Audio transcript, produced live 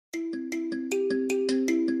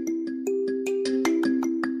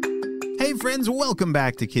friends, welcome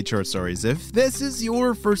back to Kid Short Stories. If this is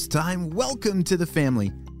your first time, welcome to the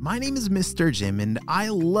family. My name is Mr. Jim, and I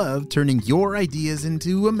love turning your ideas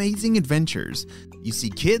into amazing adventures. You see,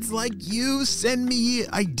 kids like you send me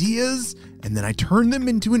ideas, and then I turn them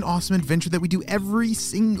into an awesome adventure that we do every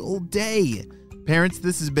single day. Parents,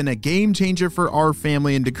 this has been a game changer for our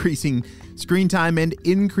family in decreasing screen time and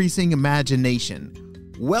increasing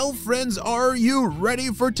imagination. Well, friends, are you ready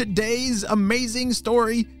for today's amazing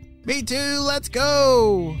story? Me too, let's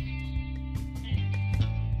go!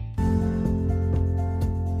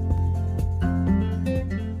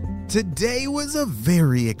 Today was a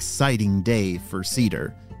very exciting day for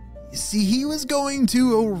Cedar. You see, he was going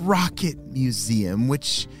to a rocket museum,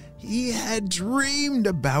 which he had dreamed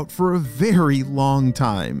about for a very long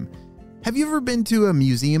time. Have you ever been to a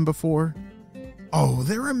museum before? Oh,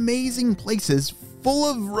 they're amazing places full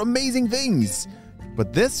of amazing things.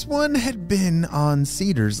 But this one had been on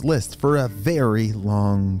Cedar's list for a very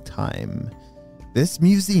long time. This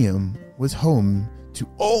museum was home to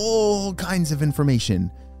all kinds of information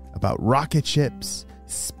about rocket ships,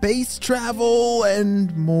 space travel,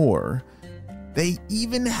 and more. They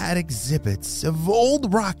even had exhibits of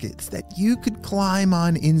old rockets that you could climb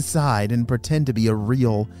on inside and pretend to be a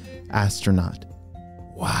real astronaut.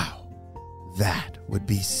 Wow, that would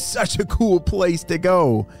be such a cool place to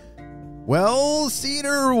go. Well,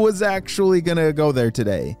 Cedar was actually gonna go there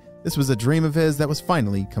today. This was a dream of his that was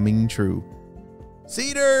finally coming true.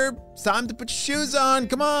 Cedar, it's time to put your shoes on,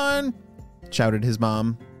 come on, shouted his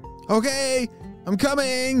mom. Okay, I'm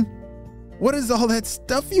coming. What is all that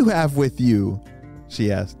stuff you have with you?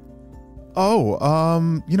 She asked. Oh,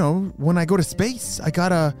 when I go to space, I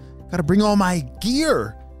gotta bring all my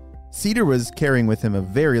gear. Cedar was carrying with him a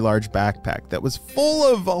very large backpack that was full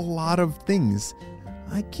of a lot of things.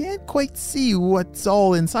 I can't quite see what's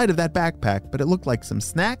all inside of that backpack, but it looked like some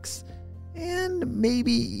snacks and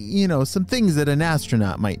maybe, some things that an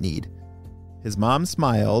astronaut might need. His mom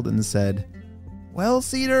smiled and said, well,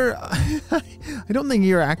 Cedar, I don't think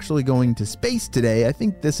you're actually going to space today. I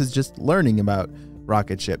think this is just learning about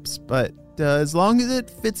rocket ships. But as long as it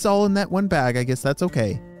fits all in that one bag, I guess that's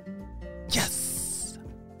okay. Yes,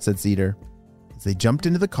 said Cedar. As they jumped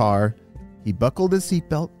into the car, he buckled his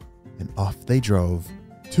seatbelt and off they drove.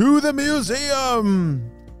 To the museum!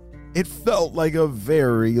 It felt like a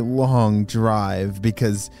very long drive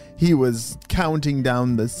because he was counting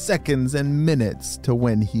down the seconds and minutes to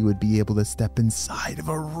when he would be able to step inside of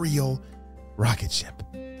a real rocket ship.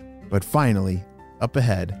 But finally, up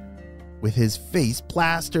ahead, with his face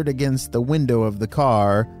plastered against the window of the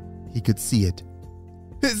car, he could see it.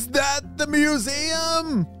 Is that the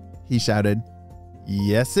museum? He shouted.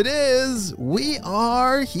 Yes, it is. We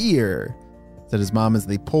are here, said his mom as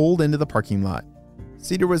they pulled into the parking lot.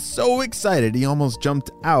 Cedar was so excited he almost jumped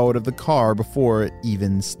out of the car before it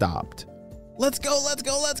even stopped. Let's go, let's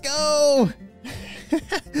go, let's go!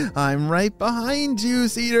 I'm right behind you,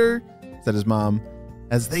 Cedar, said his mom.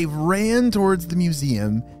 As they ran towards the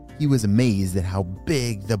museum, he was amazed at how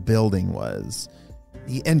big the building was.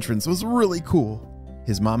 The entrance was really cool.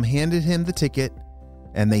 His mom handed him the ticket,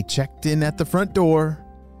 and they checked in at the front door,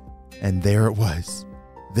 and there it was.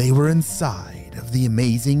 They were inside of the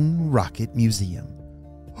amazing rocket museum.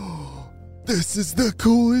 This is the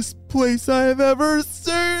coolest place I've ever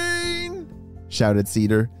seen, shouted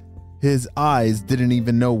Cedar. His eyes didn't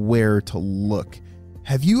even know where to look.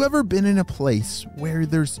 Have you ever been in a place where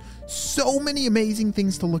there's so many amazing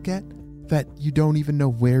things to look at that you don't even know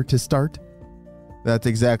where to start? That's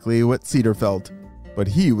exactly what Cedar felt, but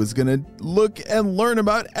he was gonna look and learn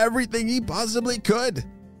about everything he possibly could.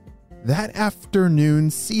 That afternoon,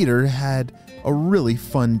 Cedar had a really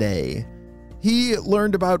fun day. He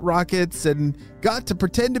learned about rockets and got to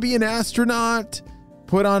pretend to be an astronaut,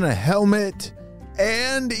 put on a helmet,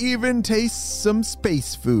 and even taste some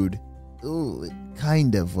space food. Ooh, it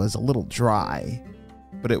kind of was a little dry.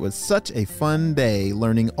 But it was such a fun day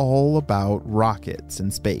learning all about rockets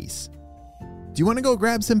and space. Do you want to go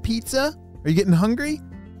grab some pizza? Are you getting hungry?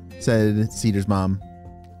 Said Cedar's mom.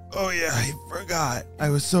 Oh yeah, I forgot. I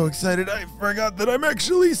was so excited I forgot that I'm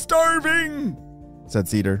actually starving, said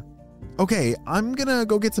Cedar. Okay, I'm gonna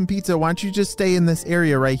go get some pizza. Why don't you just stay in this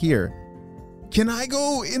area right here? Can I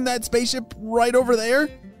go in that spaceship right over there?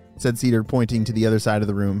 Said Cedar, pointing to the other side of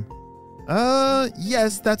the room.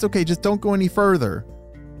 Yes, that's okay. Just don't go any further.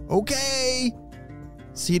 Okay.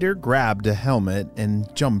 Cedar grabbed a helmet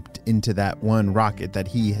and jumped into that one rocket that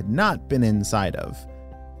he had not been inside of.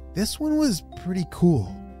 This one was pretty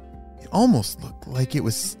cool. It almost looked like it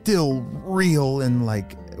was still real and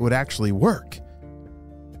like it would actually work.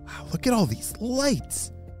 Wow, look at all these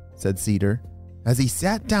lights, said Cedar. As he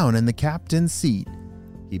sat down in the captain's seat,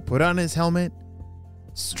 he put on his helmet,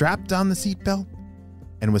 strapped on the seatbelt,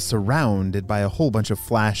 and was surrounded by a whole bunch of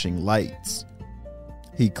flashing lights.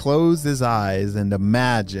 He closed his eyes and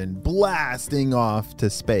imagined blasting off to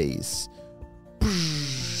space.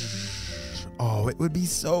 Oh, it would be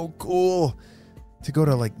so cool to go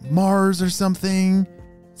to like Mars or something,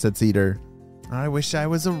 said Cedar. I wish I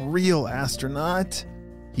was a real astronaut.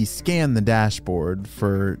 He scanned the dashboard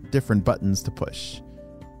for different buttons to push.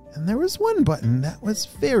 And there was one button that was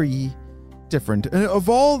very different. Of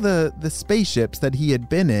all the spaceships that he had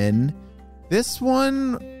been in, this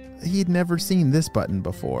one, he'd never seen this button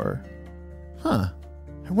before. I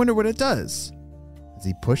wonder what it does. As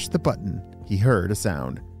he pushed the button, he heard a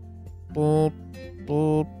sound. Boop,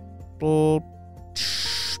 boop, boop.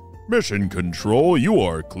 Mission Control, you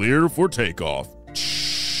are clear for takeoff.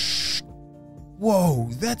 Whoa,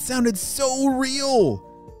 that sounded so real,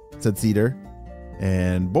 said Cedar.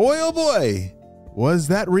 And boy, oh boy, was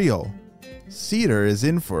that real. Cedar is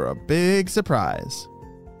in for a big surprise.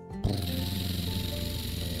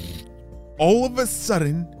 All of a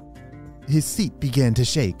sudden, his seat began to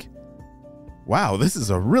shake. Wow, this is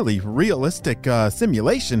a really realistic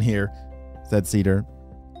simulation here, said Cedar.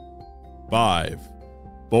 5,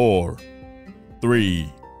 4,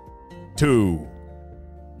 3, 2,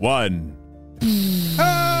 1.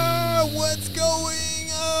 What's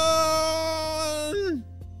going on?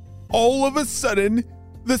 All of a sudden,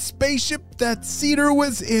 the spaceship that Cedar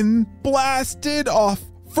was in blasted off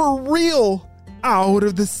for real out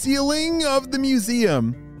of the ceiling of the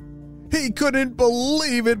museum. He couldn't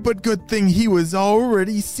believe it, but good thing he was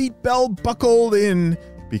already seatbelt buckled in,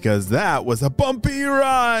 because that was a bumpy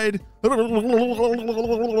ride.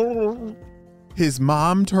 His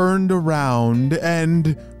mom turned around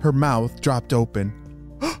and her mouth dropped open.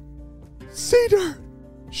 Cedar!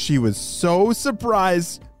 She was so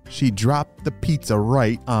surprised, she dropped the pizza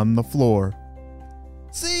right on the floor.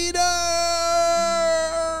 Cedar!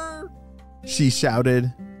 She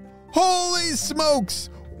shouted. Holy smokes!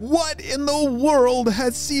 What in the world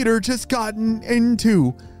has Cedar just gotten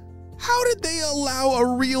into? How did they allow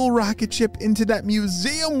a real rocket ship into that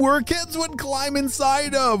museum where kids would climb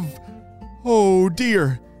inside of? Oh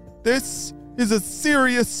dear, this is a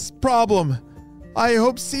serious problem. I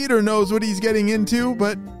hope Cedar knows what he's getting into,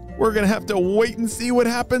 but we're gonna have to wait and see what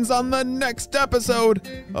happens on the next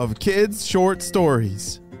episode of Kids Short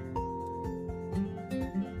Stories.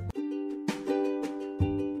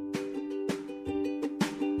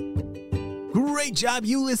 Great job,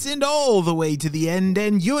 you listened all the way to the end,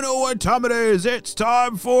 and you know what time it is. It's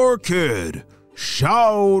time for Kid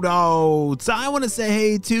Shoutouts. I want to say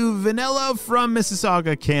hey to Vanilla from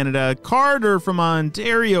Mississauga, Canada, Carter from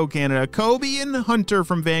Ontario, Canada, Kobe and Hunter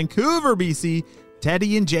from Vancouver, BC,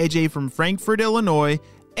 Teddy and JJ from Frankfurt, Illinois,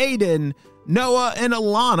 Aiden, Noah and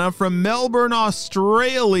Alana from Melbourne,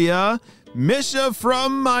 Australia, Misha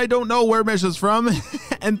from, I don't know where Misha's from,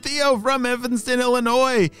 and Theo from Evanston,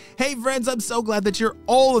 Illinois. Hey friends, I'm so glad that you're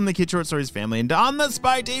all in the Kid Short Stories family, and on the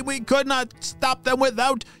Spy Team, we could not stop them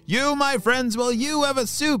without you, my friends. Well, you have a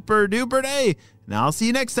super duper day, and I'll see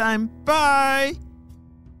you next time. Bye!